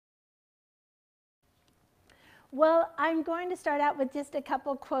Well, I'm going to start out with just a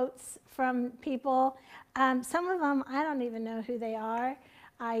couple quotes from people. Some of them, I don't even know who they are.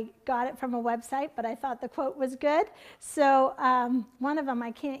 I got it from a website, but I thought the quote was good. So one of them,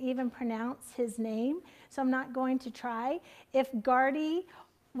 I can't even pronounce his name, so I'm not going to try. If Gardy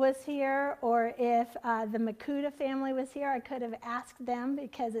was here, or if the Makuta family was here, I could have asked them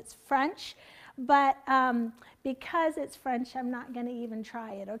because it's French. But because it's French, I'm not going to even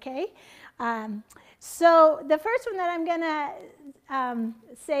try it, okay? So the first one that I'm going to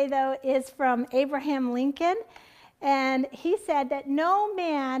say, though, is from Abraham Lincoln. And he said that no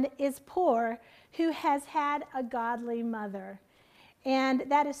man is poor who has had a godly mother. And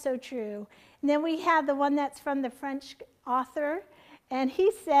that is so true. And then we have the one that's from the French author. And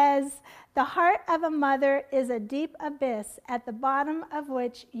he says, the heart of a mother is a deep abyss at the bottom of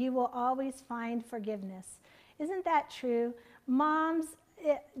which you will always find forgiveness. Isn't that true? Moms,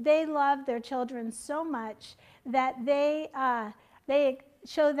 they love their children so much that they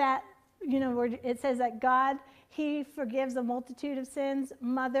show that, you know, where it says that God, he forgives a multitude of sins.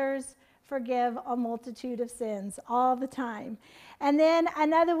 Mothers forgive a multitude of sins all the time. And then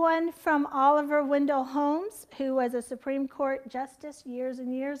another one from Oliver Wendell Holmes, who was a Supreme Court justice years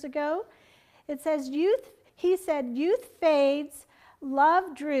and years ago. It says, he said, youth fades,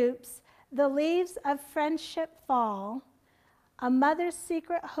 love droops, the leaves of friendship fall, a mother's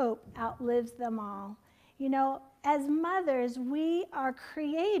secret hope outlives them all. You know, as mothers, we are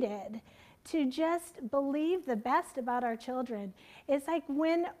created to just believe the best about our children. It's like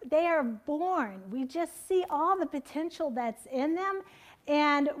when they are born, we just see all the potential that's in them,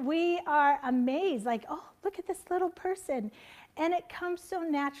 and we are amazed, like, oh, look at this little person. And it comes so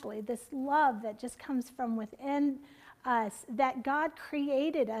naturally, this love that just comes from within us, that God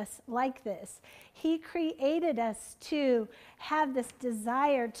created us like this. He created us to have this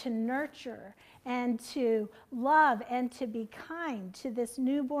desire to nurture and to love and to be kind to this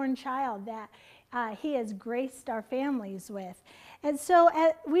newborn child that he has graced our families with. And so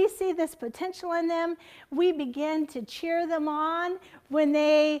we see this potential in them. We begin to cheer them on when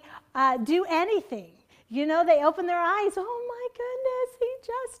they do anything. You know, they open their eyes. Oh my goodness, he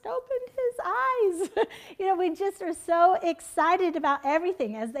just opened his eyes. You know, we just are so excited about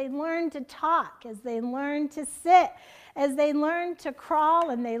everything as they learn to talk, as they learn to sit, as they learn to crawl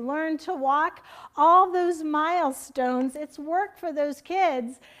and they learn to walk. All those milestones, it's work for those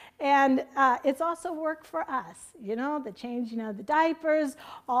kids. And it's also work for us, you know, the change, you know, the diapers,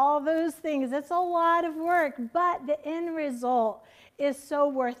 all those things. It's a lot of work, but the end result is so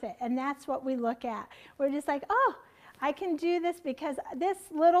worth it. And that's what we look at. We're just like, oh, I can do this because this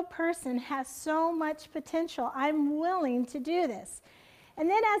little person has so much potential. I'm willing to do this. And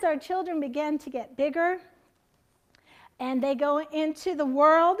then as our children begin to get bigger, and they go into the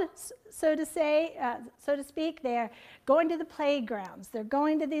world, so to speak, they're going to the playgrounds. They're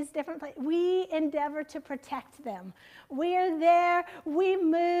going to these different places. We endeavor to protect them. We are there. We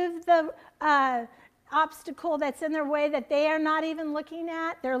move the obstacle that's in their way that they are not even looking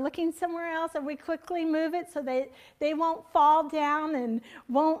at. They're looking somewhere else, and we quickly move it so they won't fall down and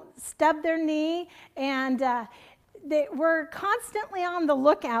won't stub their knee. And we're constantly on the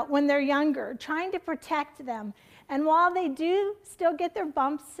lookout when they're younger, trying to protect them. And while they do still get their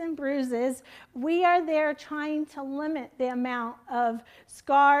bumps and bruises, we are there trying to limit the amount of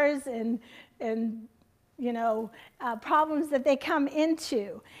scars and you know, problems that they come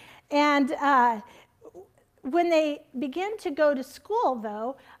into. And when they begin to go to school,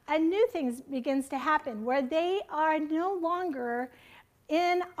 though, a new thing begins to happen where they are no longer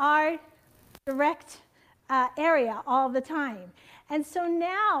in our direct area all the time. And so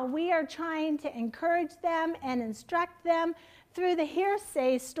now we are trying to encourage them and instruct them through the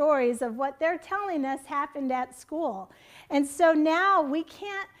hearsay stories of what they're telling us happened at school. And so now we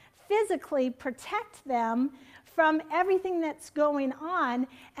can't physically protect them from everything that's going on,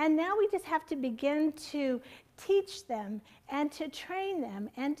 and now we just have to begin to teach them and to train them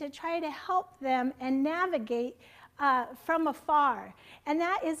and to try to help them and navigate from afar. And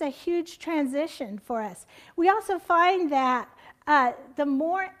that is a huge transition for us. We also find that the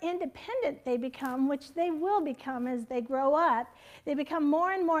more independent they become, which they will become as they grow up, they become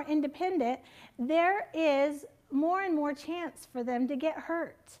more and more independent, there is more and more chance for them to get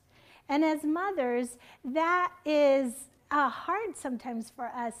hurt. And as mothers, that is hard sometimes for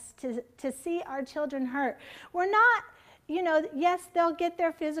us to see our children hurt. We're not, you know, yes, they'll get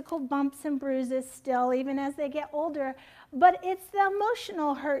their physical bumps and bruises still, even as they get older, but it's the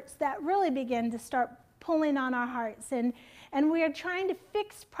emotional hurts that really begin to start pulling on our hearts. And we are trying to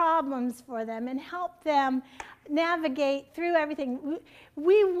fix problems for them and help them navigate through everything.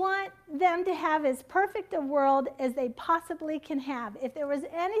 We want them to have as perfect a world as they possibly can have. If there was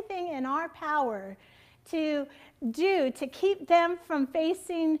anything in our power to do to keep them from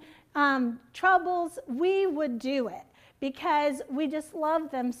facing troubles, we would do it because we just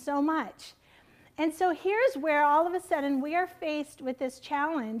love them so much. And so here's where all of a sudden we are faced with this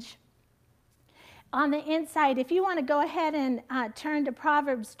challenge on the inside. If you want to go ahead and turn to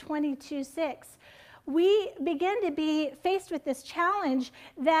Proverbs 22:6, we begin to be faced with this challenge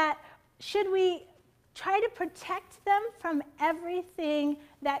that should we try to protect them from everything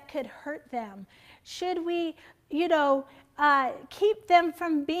that could hurt them? Should we, keep them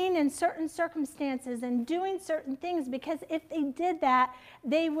from being in certain circumstances and doing certain things? Because if they did that,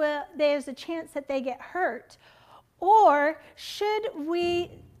 there's a chance that they get hurt. Or should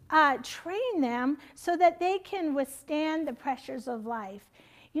we train them so that they can withstand the pressures of life?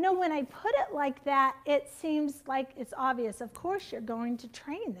 When I put it like that, it seems like it's obvious. Of course, you're going to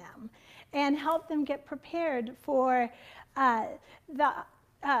train them and help them get prepared for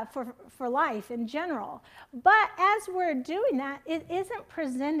for life in general. But as we're doing that, it isn't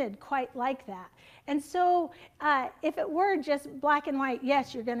presented quite like that. And so if it were just black and white,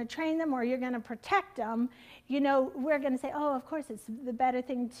 yes, you're going to train them or you're going to protect them, we're going to say, oh, of course, it's the better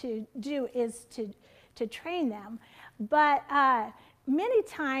thing to do is to train them. But many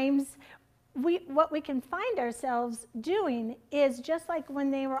times, what we can find ourselves doing is just like when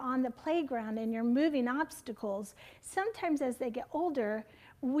they were on the playground and you're moving obstacles. Sometimes as they get older,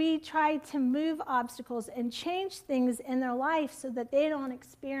 we try to move obstacles and change things in their life so that they don't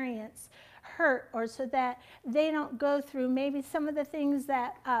experience hurt or so that they don't go through maybe some of the things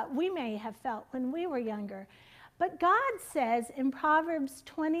that we may have felt when we were younger. But God says in Proverbs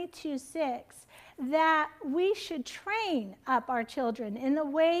 22:6 that we should train up our children in the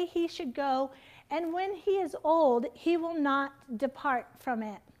way he should go, and when he is old, he will not depart from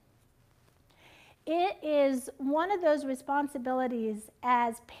it. It is one of those responsibilities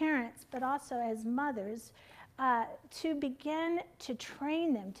as parents, but also as mothers, to begin to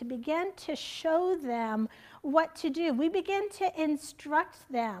train them, to begin to show them what to do. We begin to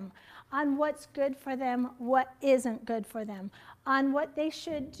instruct them on what's good for them, what isn't good for them, on what they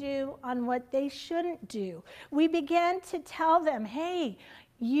should do, on what they shouldn't do. We begin to tell them, hey,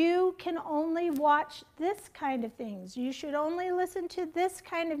 you can only watch this kind of things. You should only listen to this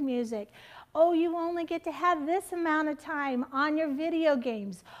kind of music. Oh, you only get to have this amount of time on your video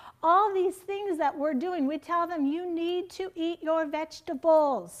games. All these things that we're doing, we tell them you need to eat your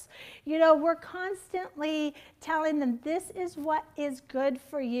vegetables. We're constantly telling them this is what is good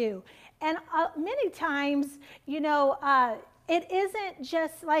for you. And many times, it isn't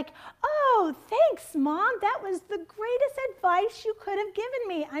just like, oh, thanks, Mom. That was the greatest advice you could have given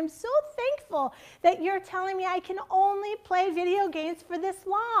me. I'm so thankful that you're telling me I can only play video games for this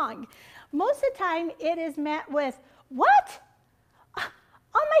long. Most of the time, it is met with, what?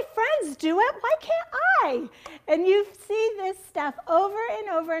 All my friends do it, why can't I? And you see this stuff over and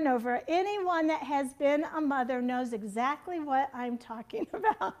over and over. Anyone that has been a mother knows exactly what I'm talking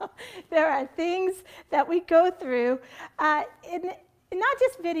about. There are things that we go through, in not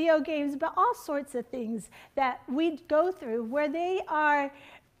just video games, but all sorts of things that we go through where they,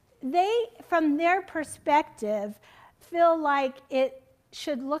 from their perspective, feel like it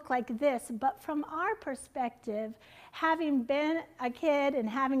should look like this, but from our perspective, having been a kid and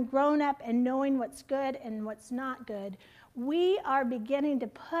having grown up and knowing what's good and what's not good, we are beginning to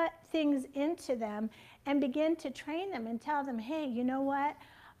put things into them and begin to train them and tell them, hey, you know what?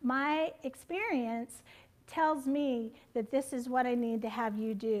 My experience tells me that this is what I need to have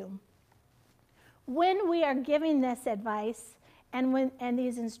you do. When we are giving this advice and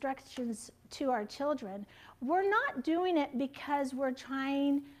these instructions to our children, we're not doing it because we're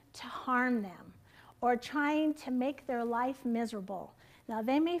trying to harm them or trying to make their life miserable. Now,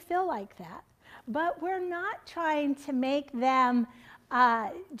 they may feel like that, but we're not trying to make them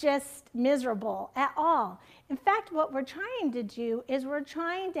just miserable at all. In fact, what we're trying to do is we're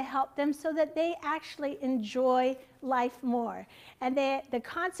trying to help them so that they actually enjoy life more. And the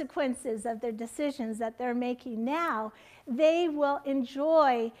consequences of their decisions that they're making now, they will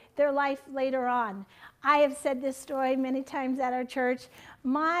enjoy their life later on. I have said this story many times at our church.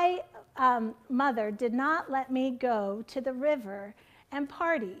 My mother did not let me go to the river and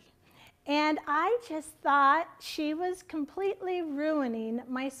party. And I just thought she was completely ruining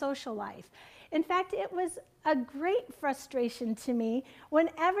my social life. In fact, it was a great frustration to me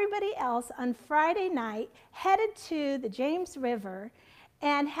when everybody else on Friday night headed to the James River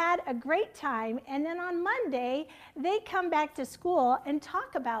and had a great time, and then on Monday, they come back to school and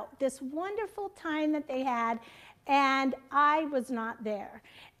talk about this wonderful time that they had and I was not there.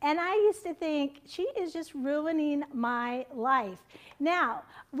 And I used to think, she is just ruining my life. Now,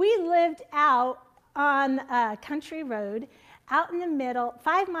 we lived out on a country road, out in the middle,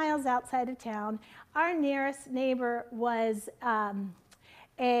 5 miles outside of town. Our nearest neighbor was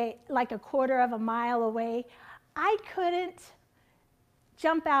like a quarter of a mile away. I couldn't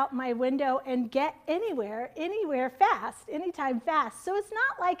jump out my window and get anywhere fast, anytime fast. So it's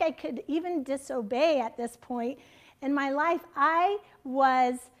not like I could even disobey at this point in my life. I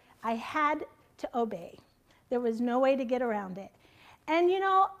had to obey. There was no way to get around it. And you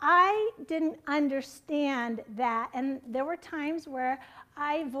know, I didn't understand that. And there were times where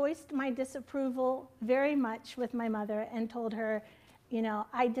I voiced my disapproval very much with my mother and told her, you know,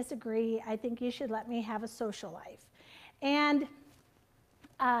 I disagree. I think you should let me have a social life. And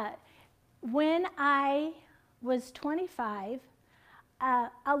when I was 25,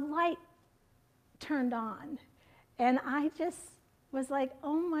 a light turned on. And I just was like,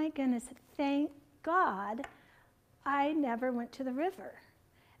 oh my goodness, thank God I never went to the river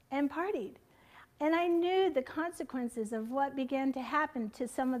and partied. And I knew the consequences of what began to happen to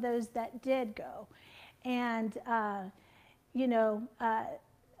some of those that did go. And, you know,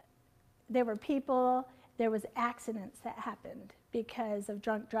 there were people, there was accidents that happened because of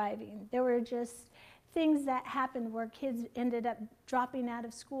drunk driving. There were just things that happened where kids ended up dropping out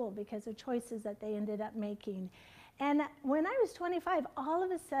of school because of choices that they ended up making. And when I was 25, all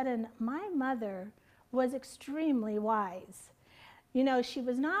of a sudden, my mother was extremely wise. You know, she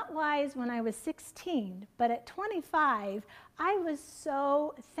was not wise when I was 16, but at 25, I was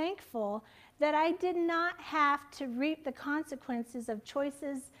so thankful that I did not have to reap the consequences of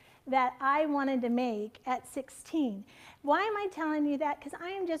choices that I wanted to make at 16. Why am I telling you that? Because I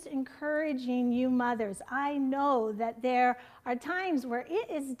am just encouraging you mothers. I know that there are times where it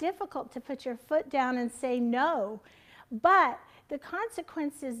is difficult to put your foot down and say no, but the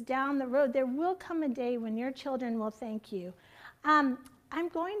consequences down the road, there will come a day when your children will thank you. I'm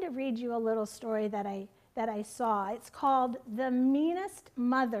going to read you a little story that I saw. It's called The Meanest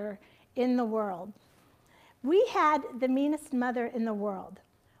Mother in the World. We had the meanest mother in the world.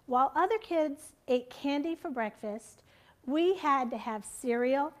 While other kids ate candy for breakfast, we had to have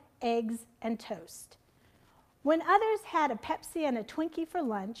cereal, eggs, and toast. When others had a Pepsi and a Twinkie for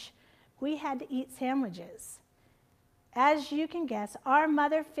lunch, we had to eat sandwiches. As you can guess, our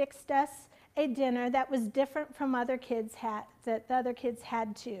mother fixed us a dinner that was different from that the other kids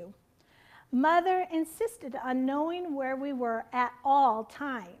had too. Mother insisted on knowing where we were at all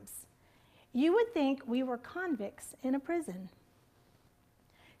times. You would think we were convicts in a prison.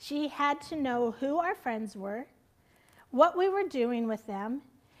 She had to know who our friends were, what we were doing with them,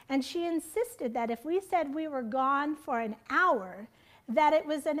 and she insisted that if we said we were gone for an hour, that it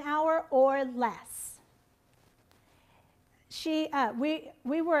was an hour or less.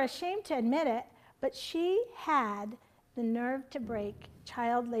 We were ashamed to admit it, but she had the nerve to break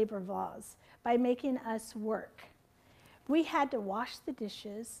child labor laws by making us work. We had to wash the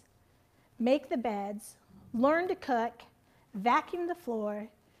dishes, make the beds, learn to cook, vacuum the floor,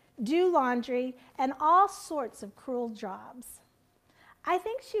 do laundry, and all sorts of cruel jobs. I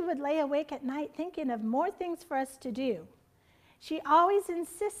think she would lay awake at night thinking of more things for us to do. She always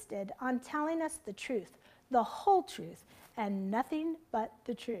insisted on telling us the truth, the whole truth, and nothing but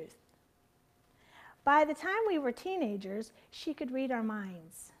the truth. By the time we were teenagers, she could read our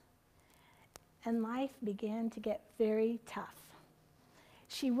minds, and life began to get very tough.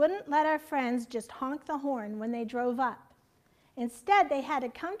 She wouldn't let our friends just honk the horn when they drove up. Instead, they had to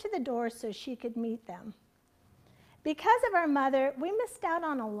come to the door so she could meet them. Because of our mother, we missed out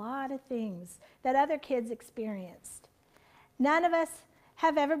on a lot of things that other kids experienced. None of us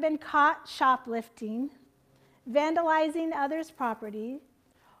have ever been caught shoplifting, vandalizing others' property,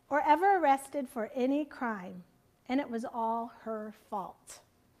 or ever arrested for any crime, and it was all her fault.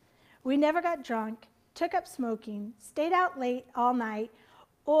 We never got drunk, took up smoking, stayed out late all night,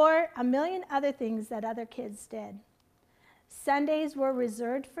 or a million other things that other kids did. Sundays were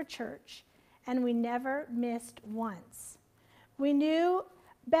reserved for church, and we never missed once. We knew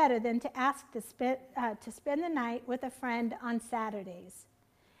better than to ask to spend the night with a friend on Saturdays.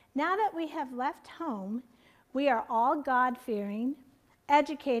 Now that we have left home, we are all God-fearing,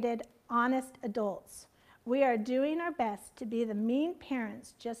 educated, honest adults. We are doing our best to be the mean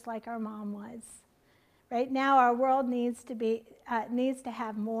parents just like our mom was. Right now, our world needs to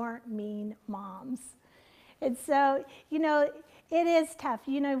have more mean moms. And so, you know, it is tough.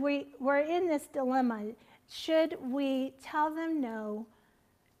 You know, we're in this dilemma. Should we tell them no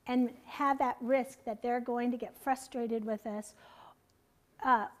and have that risk that they're going to get frustrated with us?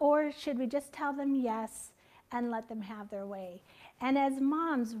 Or should we just tell them yes and let them have their way. And as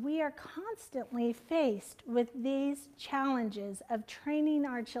moms, we are constantly faced with these challenges of training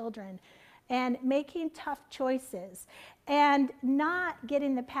our children and making tough choices and not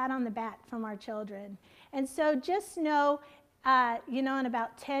getting the pat on the back from our children. And so just know, in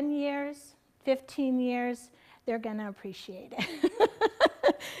about 10 years, 15 years, they're going to appreciate it.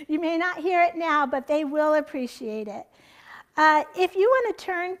 You may not hear it now, but they will appreciate it. If you want to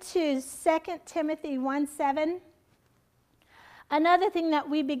turn to 2 Timothy 1:7, another thing that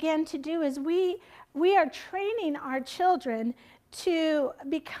we begin to do is we are training our children to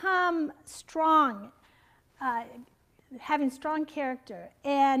become strong, having strong character,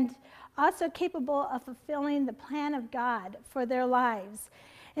 and also capable of fulfilling the plan of God for their lives.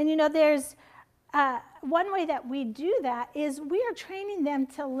 And there's one way that we do that is we are training them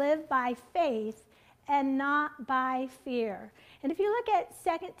to live by faith and not by fear. And if you look at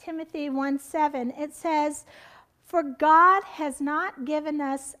 2 Timothy 1:7, it says, "For God has not given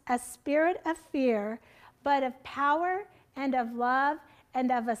us a spirit of fear, but of power and of love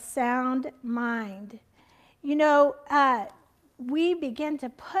and of a sound mind." We begin to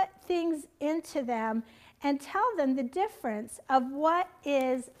put things into them and tell them the difference of what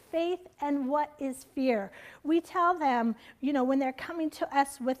is faith and what is fear. We tell them, when they're coming to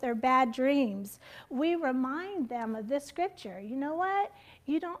us with their bad dreams, we remind them of this scripture. You know what?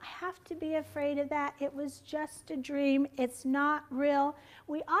 You don't have to be afraid of that. It was just a dream. It's not real.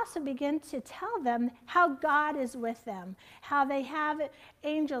 We also begin to tell them how God is with them, how they have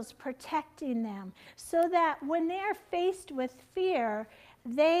angels protecting them, so that when they're faced with fear,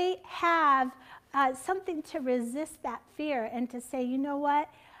 they have something to resist that fear and to say, you know what?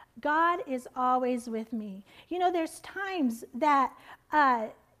 God is always with me. There's times that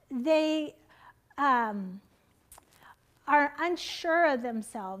they are unsure of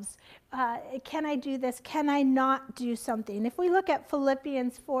themselves. Can I do this? Can I not do something? If we look at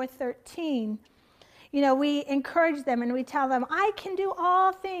Philippians 4:13, we encourage them and we tell them, I can do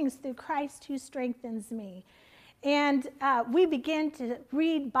all things through Christ who strengthens me. And we begin to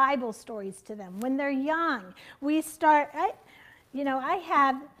read Bible stories to them. When they're young, we start, I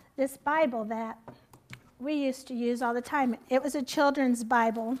have this Bible that we used to use all the time. It was a children's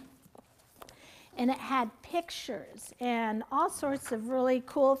Bible, and it had pictures and all sorts of really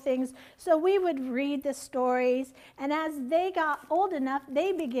cool things. So we would read the stories, and as they got old enough,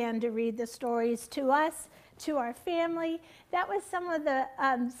 they began to read the stories to us, to our family. That was some of the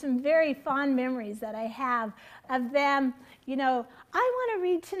some very fond memories that I have of them. I want to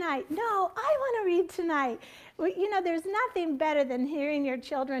read tonight. No, I want to read tonight. There's nothing better than hearing your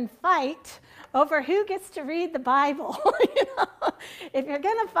children fight over who gets to read the Bible. If you're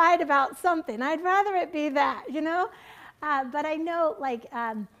going to fight about something, I'd rather it be that, But I know,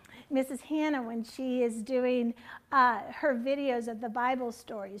 Mrs. Hannah, when she is doing her videos of the Bible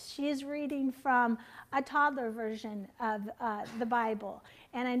stories, she is reading from a toddler version of the Bible.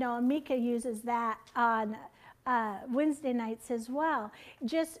 And I know Amika uses that on Wednesday nights as well.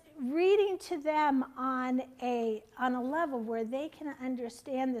 Just reading to them on a level where they can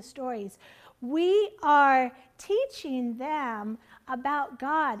understand the stories. We are teaching them about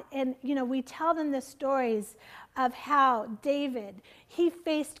God. And, we tell them the stories of how David, he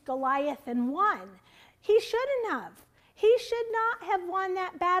faced Goliath and won. He shouldn't have. He should not have won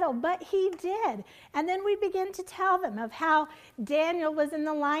that battle, but he did. And then we begin to tell them of how Daniel was in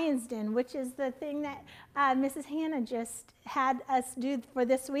the lion's den, which is the thing that Mrs. Hannah just had us do for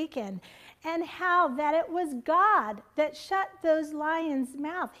this weekend, and how that it was God that shut those lions'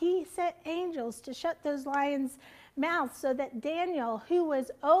 mouths. He sent angels to shut those lions' mouths so that Daniel, who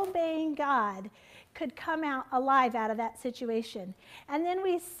was obeying God, could come out alive out of that situation. And then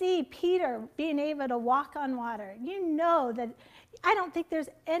we see Peter being able to walk on water. That I don't think there's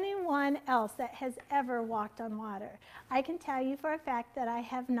anyone else that has ever walked on water. I can tell you for a fact that I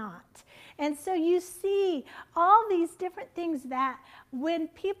have not. And so you see all these different things that when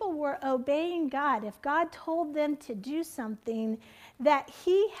people were obeying God, if God told them to do something, that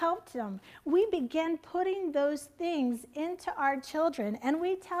he helped them. We begin putting those things into our children, and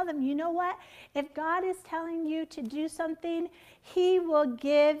we tell them, you know what? If God is telling you to do something, he will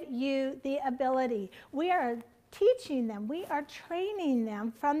give you the ability. We are teaching them, we are training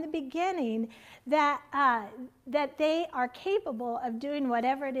them from the beginning that they are capable of doing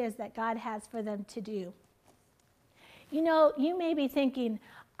whatever it is that God has for them to do. You may be thinking,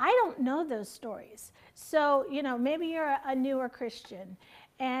 I don't know those stories. So, maybe you're a newer Christian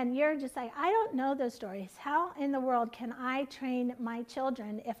and you're just like, I don't know those stories. How in the world can I train my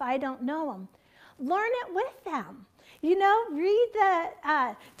children if I don't know them? Learn it with them. You know, read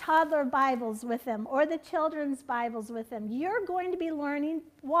the toddler Bibles with them or the children's Bibles with them. You're going to be learning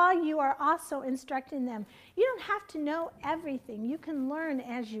while you are also instructing them. You don't have to know everything. You can learn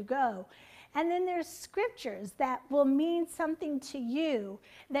as you go. And then there's scriptures that will mean something to you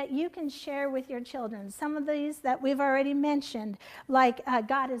that you can share with your children. Some of these that we've already mentioned, like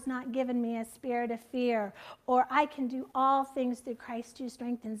God has not given me a spirit of fear, or I can do all things through Christ who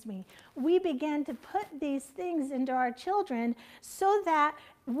strengthens me. We begin to put these things into our children so that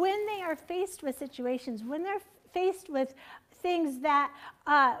when they are faced with situations, when they're faced with things that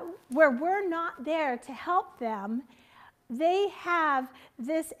where we're not there to help them, they have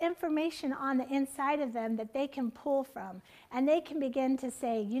this information on the inside of them that they can pull from. And they can begin to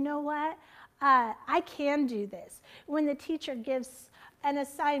say, you know what? I can do this. When the teacher gives an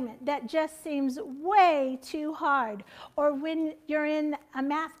assignment that just seems way too hard, or when you're in a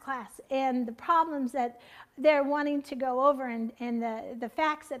math class and the problems that they're wanting to go over and the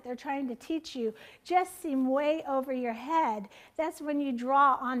facts that they're trying to teach you just seem way over your head, that's when you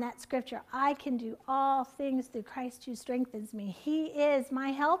draw on that scripture. I can do all things through Christ who strengthens me. He is my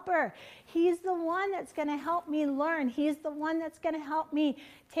helper. He's the one that's going to help me learn. He's the one that's going to help me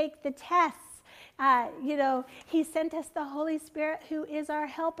take the tests. You know, he sent us the Holy Spirit who is our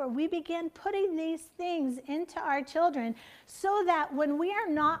helper. We begin putting these things into our children so that when we are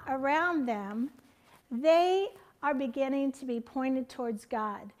not around them, they are beginning to be pointed towards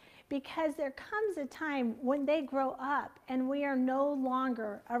God, because there comes a time when they grow up and we are no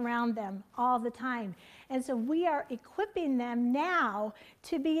longer around them all the time. And so we are equipping them now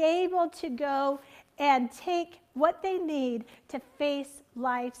to be able to go and take what they need to face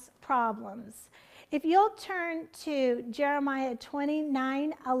life's problems. If you'll turn to Jeremiah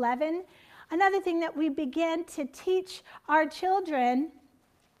 29:11, another thing that we begin to teach our children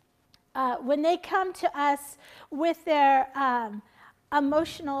when they come to us with their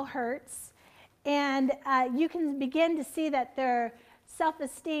emotional hurts, and you can begin to see that their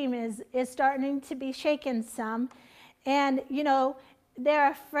self-esteem is starting to be shaken some, and you know,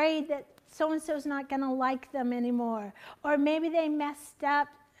 they're afraid that so-and-so's not going to like them anymore, or maybe they messed up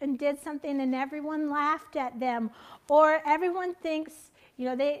and did something and everyone laughed at them, or everyone thinks, you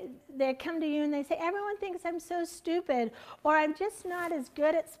know, they come to you and they say, everyone thinks I'm so stupid, or I'm just not as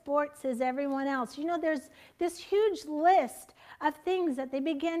good at sports as everyone else. You know, there's this huge list of things that they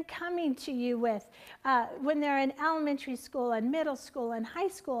begin coming to you with when they're in elementary school and middle school and high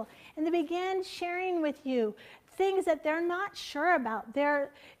school, and they begin sharing with you things that they're not sure about.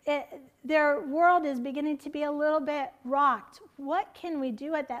 Their world is beginning to be a little bit rocked. What can we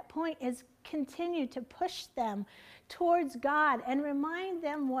do at that point is continue to push them towards God and remind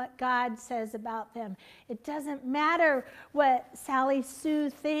them what God says about them. It doesn't matter what Sally Sue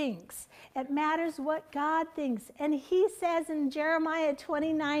thinks. It matters what God thinks. And he says in Jeremiah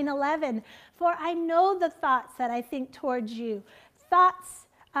 29:11, for I know the thoughts that I think towards you. For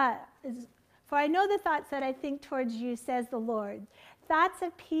I know the thoughts that I think towards you, says the Lord. Thoughts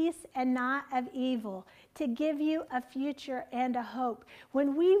of peace and not of evil, to give you a future and a hope.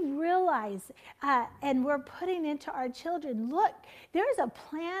 When we realize and we're putting into our children, look, there's a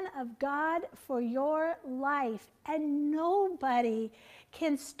plan of God for your life, and nobody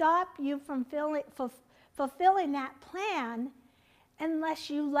can stop you from fulfilling that plan unless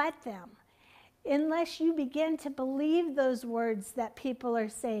you let them. Unless you begin to believe those words that people are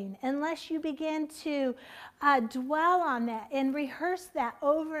saying, unless you begin to dwell on that and rehearse that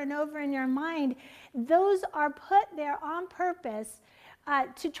over and over in your mind, those are put there on purpose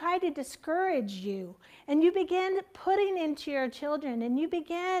to try to discourage you. And you begin putting into your children, and you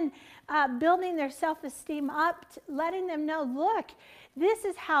begin building their self-esteem up, letting them know, look, this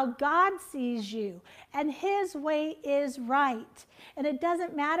is how God sees you, and his way is right. And it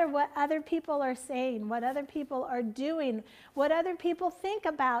doesn't matter what other people are saying, what other people are doing, what other people think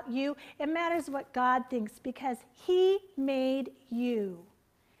about you. It matters what God thinks, because he made you.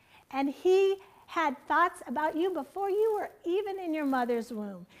 And he had thoughts about you before you were even in your mother's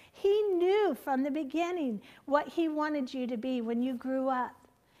womb. He knew from the beginning what he wanted you to be when you grew up.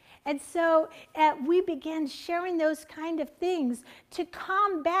 And so we began sharing those kind of things to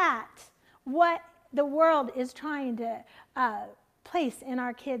combat what the world is trying to place in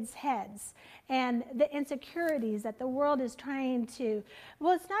our kids' heads, and the insecurities that the world is trying to,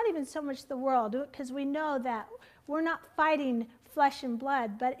 well, it's not even so much the world, because we know that we're not fighting flesh and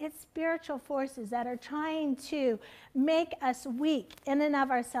blood, but it's spiritual forces that are trying to make us weak in and of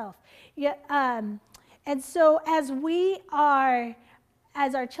ourselves. And so as we are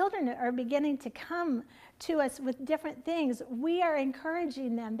as our children are beginning to come to us with different things, we are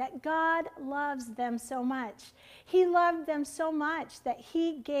encouraging them that God loves them so much. He loved them so much that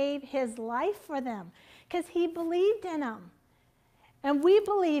he gave his life for them because he believed in them. And we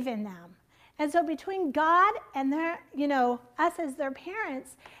believe in them. And so between God and their, us as their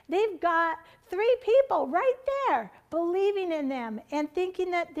parents, they've got 3 people right there believing in them and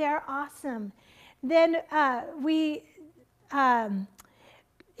thinking that they're awesome. Then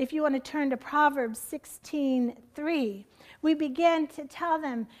if you want to turn to Proverbs 16:3, we begin to tell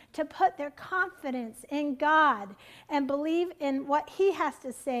them to put their confidence in God and believe in what he has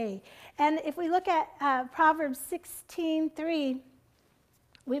to say. And if we look at Proverbs 16:3,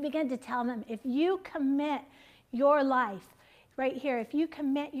 we begin to tell them, if you commit your life, right here, if you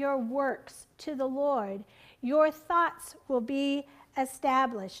commit your works to the Lord, your thoughts will be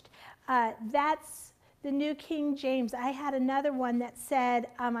established. That's the New King James. I had another one that said,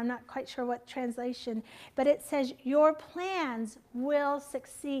 I'm not quite sure what translation, but it says, your plans will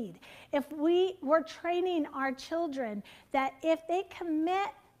succeed. If we're training our children that if they commit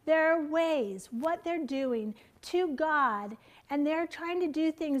their ways, what they're doing to God, and they're trying to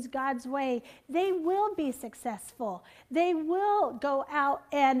do things God's way, they will be successful. They will go out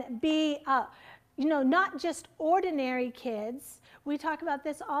and be, not just ordinary kids. We talk about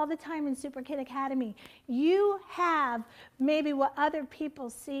this all the time in Super Kid Academy. You have maybe what other people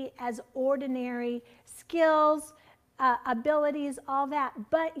see as ordinary skills, abilities, all that,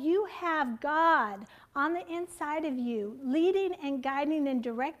 but you have God on the inside of you, leading and guiding and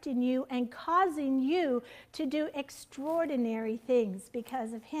directing you and causing you to do extraordinary things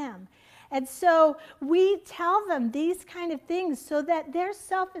because of him. And so we tell them these kind of things so that their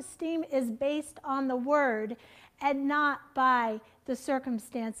self-esteem is based on the word and not by the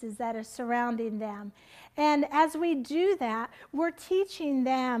circumstances that are surrounding them. And as we do that, we're teaching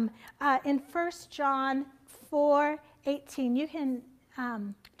them in 1 John 4:18. You can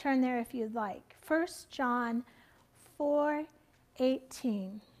turn there if you'd like. 1 John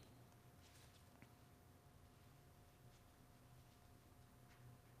 4:18.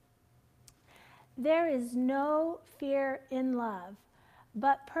 There is no fear in love,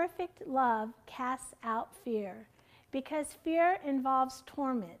 but perfect love casts out fear, because fear involves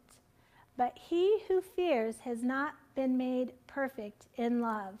torment. But he who fears has not been made perfect in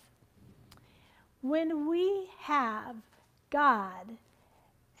love. When we have God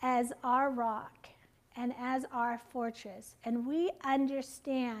as our rock and as our fortress, and we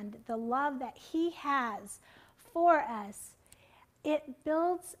understand the love that he has for us, it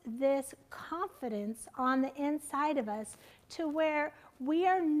builds this confidence on the inside of us to where we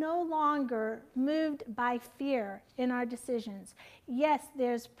are no longer moved by fear in our decisions. Yes,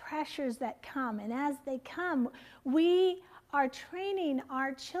 there's pressures that come, and as they come, we are training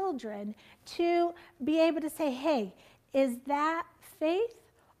our children to be able to say, hey, is that faith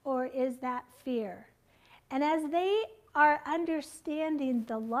or is that fear? And as they are understanding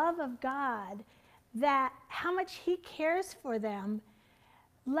the love of God, that how much he cares for them,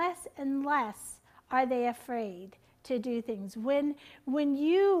 less and less are they afraid to do things. When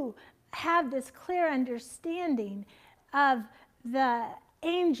you have this clear understanding of the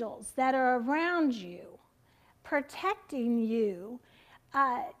angels that are around you, protecting you,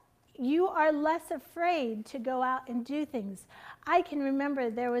 you are less afraid to go out and do things. I can remember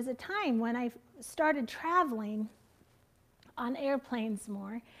there was a time when I started traveling on airplanes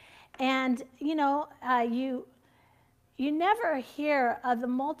more, and you never hear of the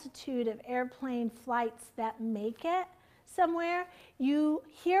multitude of airplane flights that make it somewhere. You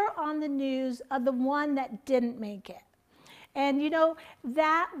hear on the news of the one that didn't make it. And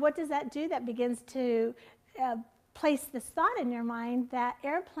what does that do? That begins to place this thought in your mind that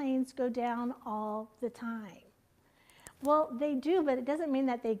airplanes go down all the time. Well, they do, but it doesn't mean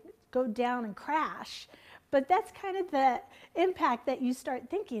that they go down and crash. But that's kind of the impact that you start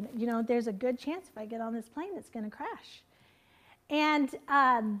thinking, there's a good chance if I get on this plane, it's going to crash. And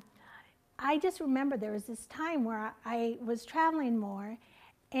I just remember there was this time where I was traveling more,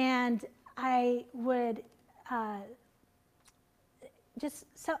 and I would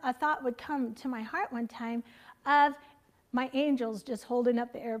a thought would come to my heart one time of my angels just holding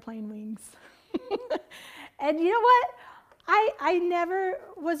up the airplane wings. And you know what? I never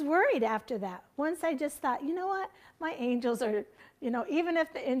was worried after that. Once I just thought, you know what? My angels are, even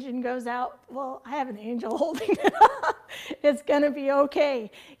if the engine goes out, well, I have an angel holding it up. It's going to be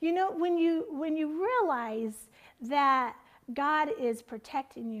okay. When you realize that God is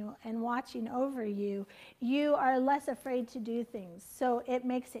protecting you and watching over you, you are less afraid to do things. So it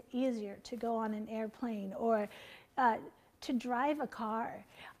makes it easier to go on an airplane or to drive a car.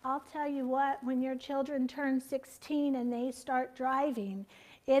 I'll tell you what, when your children turn 16 and they start driving,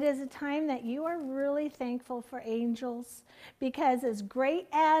 it is a time that you are really thankful for angels, because as great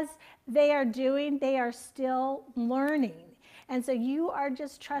as they are doing, they are still learning. And so you are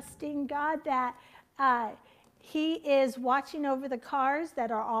just trusting God that He is watching over the cars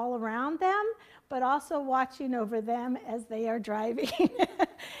that are all around them, but also watching over them as they are driving.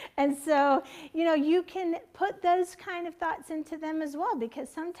 And so, you can put those kind of thoughts into them as well, because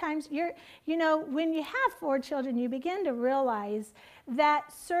sometimes when you have 4 children, you begin to realize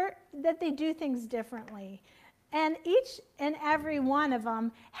that they do things differently. And each and every one of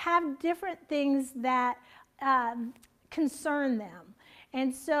them have different things that concern them.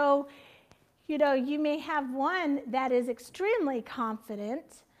 And so, you may have one that is extremely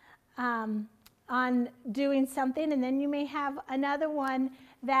confident on doing something, and then you may have another one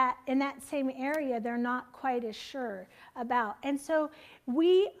that in that same area they're not quite as sure about. And so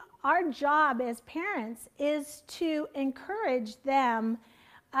our job as parents is to encourage them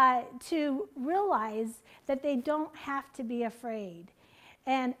to realize that they don't have to be afraid.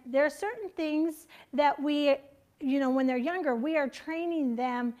 And there are certain things that when they're younger, we are training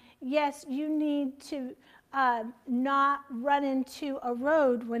them. Yes, you need to not run into a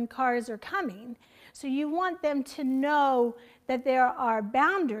road when cars are coming. So you want them to know that there are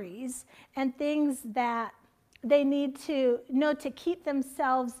boundaries and things that they need to know to keep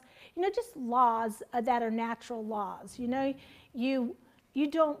themselves, just laws that are natural laws. You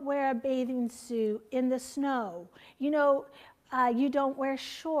don't wear a bathing suit in the snow. You don't wear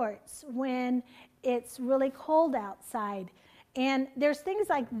shorts when it's really cold outside. And there's things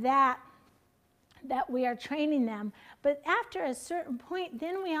like that we are training them. But after a certain point,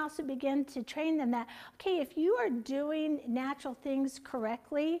 then we also begin to train them that, okay, if you are doing natural things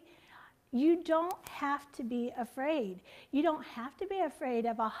correctly, you don't have to be afraid. You don't have to be afraid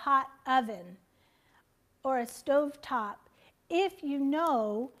of a hot oven or a stovetop if you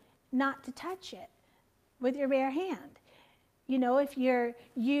know not to touch it with your bare hand. If you're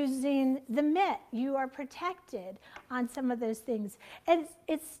using the mitt, you are protected on some of those things. And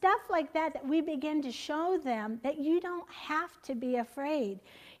it's stuff like that we begin to show them that you don't have to be afraid.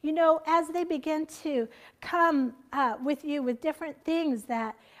 As they begin to come with you with different things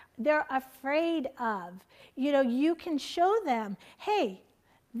that they're afraid of, you can show them, hey,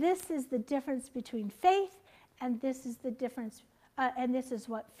 this is the difference between faith, and this is the difference, and this is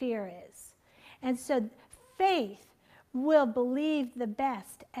what fear is. And so faith will believe the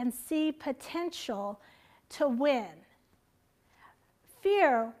best and see potential to win.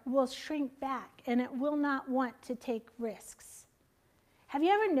 Fear will shrink back, and it will not want to take risks. Have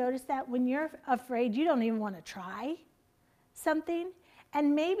you ever noticed that when you're afraid, you don't even want to try something?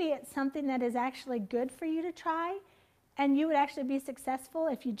 And maybe it's something that is actually good for you to try, and you would actually be successful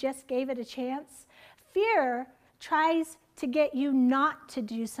if you just gave it a chance. Fear tries to get you not to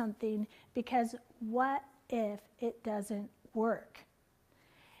do something, because what if it doesn't work?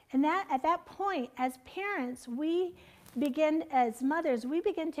 And at that point, as parents, as mothers, we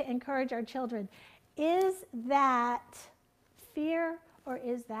begin to encourage our children. Is that fear or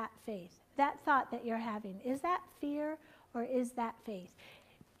is that faith? That thought that you're having, is that fear or is that faith?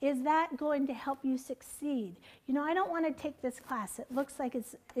 Is that going to help you succeed? I don't want to take this class. It looks like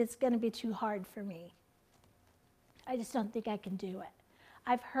it's going to be too hard for me. I just don't think I can do it.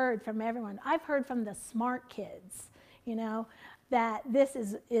 I've heard from everyone. I've heard from the smart kids, that this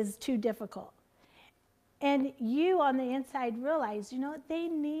is too difficult. And you on the inside realize, they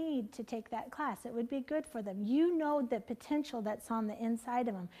need to take that class. It would be good for them. You know the potential that's on the inside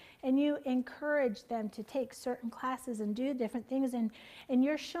of them. And you encourage them to take certain classes and do different things. And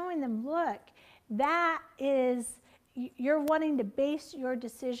you're showing them, look, you're wanting to base your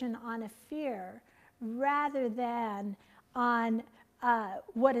decision on a fear rather than on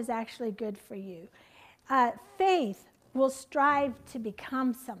what is actually good for you. Faith will strive to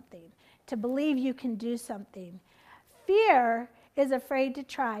become something, to believe you can do something. Fear is afraid to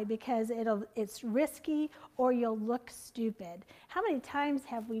try because it's risky or you'll look stupid. How many times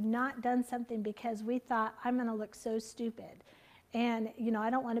have we not done something because we thought, I'm going to look so stupid, and I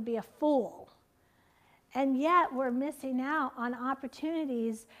don't want to be a fool? And yet we're missing out on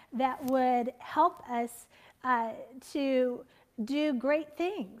opportunities that would help us to do great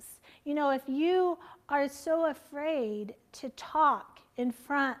things. If you are so afraid to talk in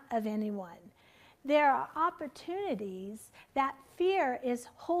front of anyone, there are opportunities that fear is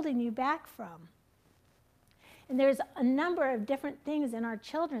holding you back from. And there's a number of different things in our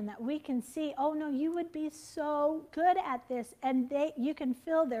children that we can see, oh no, you would be so good at this, and you can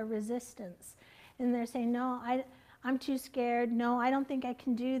feel their resistance. And they're saying, no, I'm too scared. No, I don't think I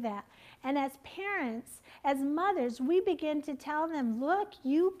can do that. And as parents, as mothers, we begin to tell them, look,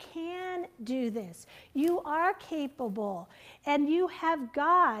 you can do this. You are capable, and you have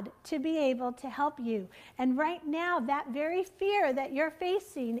God to be able to help you. And right now, that very fear that you're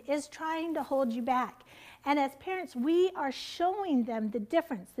facing is trying to hold you back. And as parents, we are showing them the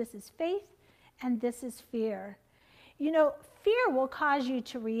difference. This is faith and this is fear. You know, fear will cause you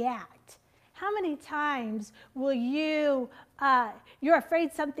to react. How many times will you're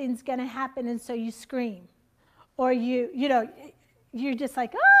afraid something's going to happen, and so you scream, or you're just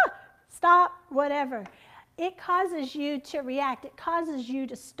like, stop, whatever. It causes you to react. It causes you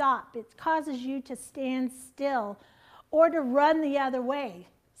to stop. It causes you to stand still, or to run the other way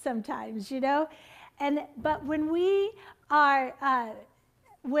sometimes, But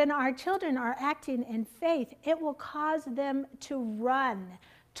when our children are acting in faith, it will cause them to run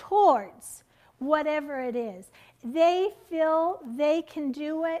towards whatever it is. They feel they can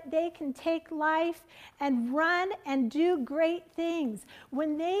do it. They can take life and run and do great things.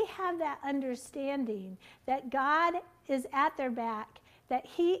 When they have that understanding that God is at their back, that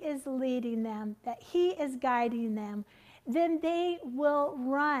He is leading them, that He is guiding them, then they will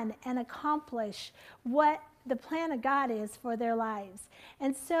run and accomplish what the plan of God is for their lives.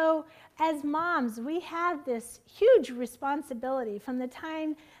 And so as moms, we have this huge responsibility from the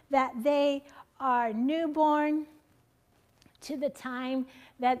time that they are newborn to the time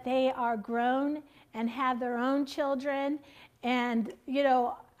that they are grown and have their own children and,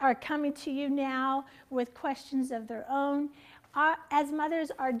 are coming to you now with questions of their own. As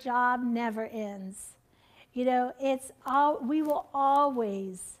mothers, our job never ends. We will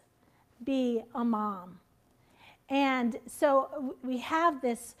always be a mom. And so we have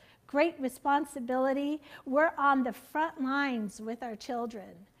this great responsibility. We're on the front lines with our children.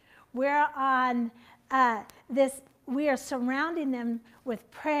 We're on we are surrounding them with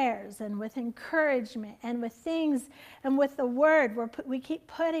prayers and with encouragement and with things and with the word we keep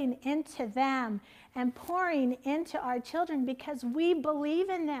putting into them and pouring into our children because we believe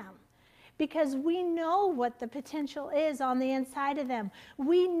in them. Because we know what the potential is on the inside of them.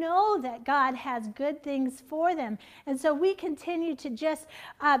 We know that God has good things for them. And so we continue to just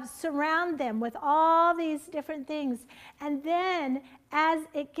surround them with all these different things. And then as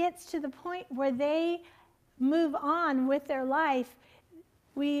it gets to the point where they move on with their life,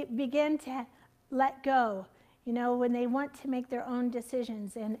 we begin to let go, when they want to make their own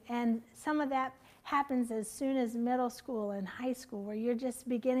decisions. And some of that happens as soon as middle school and high school, where you're just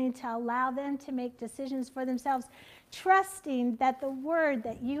beginning to allow them to make decisions for themselves, trusting that the word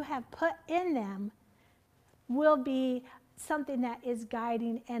that you have put in them will be something that is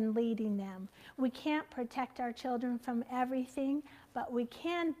guiding and leading them. We can't protect our children from everything, but we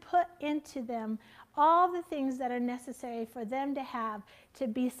can put into them all the things that are necessary for them to have to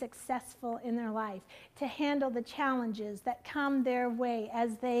be successful in their life, to handle the challenges that come their way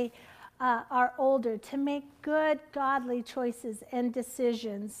as they are older, to make good, godly choices and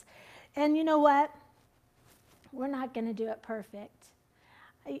decisions. And you know what? We're not going to do it perfect.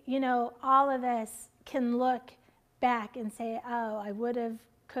 All of us can look back and say, oh, I would have,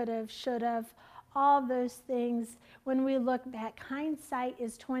 could have, should have, all those things. When we look back, hindsight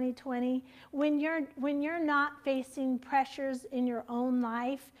is 20/20. When you're not facing pressures in your own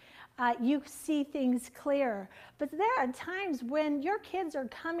life, you see things clearer. But there are times when your kids are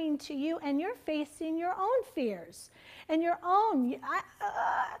coming to you and you're facing your own fears and your own,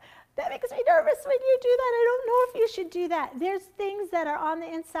 that makes me nervous when you do that. I don't know if you should do that. There's things that are on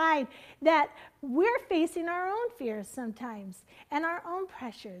the inside that we're facing our own fears sometimes and our own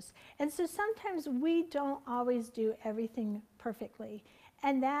pressures. And so sometimes we don't always do everything perfectly.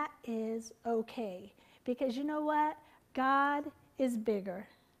 And that is okay. Because you know what? God is bigger.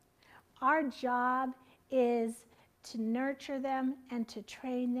 Our job is to nurture them and to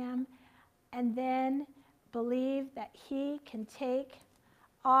train them, and then believe that He can take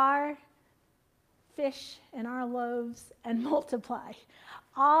our fish and our loaves and multiply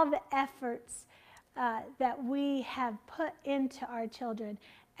all the efforts that we have put into our children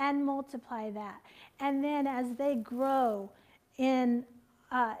and multiply that. And then as they grow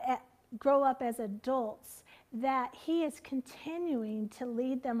up as adults, that He is continuing to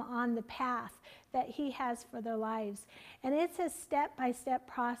lead them on the path that He has for their lives. And it's a step-by-step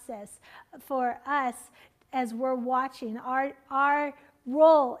process for us as we're watching. Our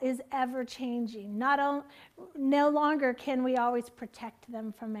role is ever changing. No longer can we always protect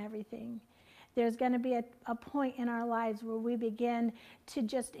them from everything. There's going to be a point in our lives where we begin to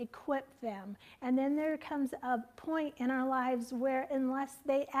just equip them. And then there comes a point in our lives where unless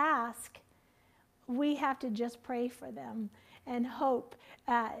they ask, we have to just pray for them and hope,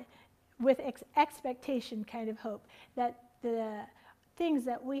 with expectation kind of hope, that the things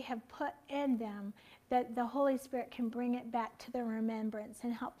that we have put in them, that the Holy Spirit can bring it back to their remembrance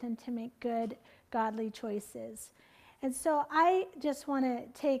and help them to make good, godly choices. And so I just want to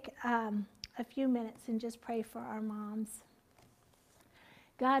take a few minutes and just pray for our moms.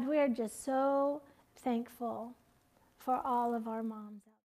 God, we are just so thankful for all of our moms out there.